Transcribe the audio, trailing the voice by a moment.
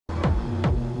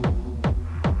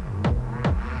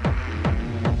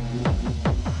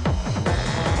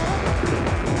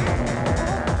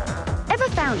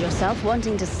yourself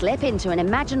wanting to slip into an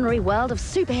imaginary world of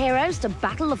superheroes to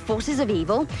battle the forces of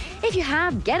evil? If you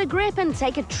have, get a grip and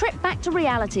take a trip back to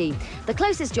reality. The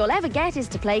closest you'll ever get is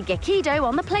to play Gekido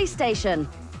on the PlayStation.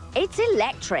 It's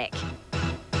electric.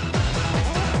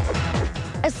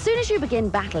 As soon as you begin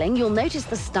battling, you'll notice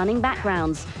the stunning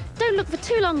backgrounds. Don't look for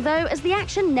too long, though, as the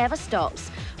action never stops.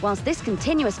 Whilst this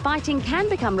continuous fighting can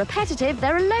become repetitive,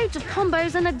 there are loads of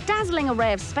combos and a dazzling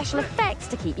array of special effects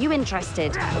to keep you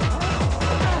interested.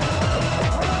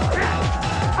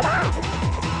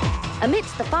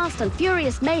 Amidst the fast and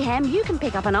furious mayhem, you can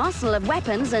pick up an arsenal of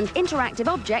weapons and interactive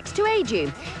objects to aid you.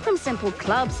 From simple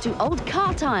clubs to old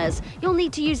car tyres, you'll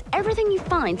need to use everything you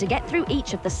find to get through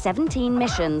each of the 17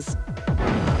 missions.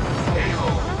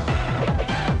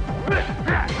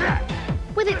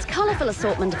 With its colourful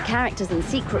assortment of characters and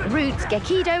secret routes,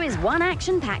 Gekido is one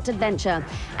action-packed adventure.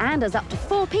 And as up to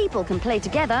 4 people can play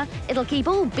together, it'll keep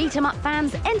all beat-em-up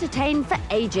fans entertained for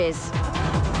ages.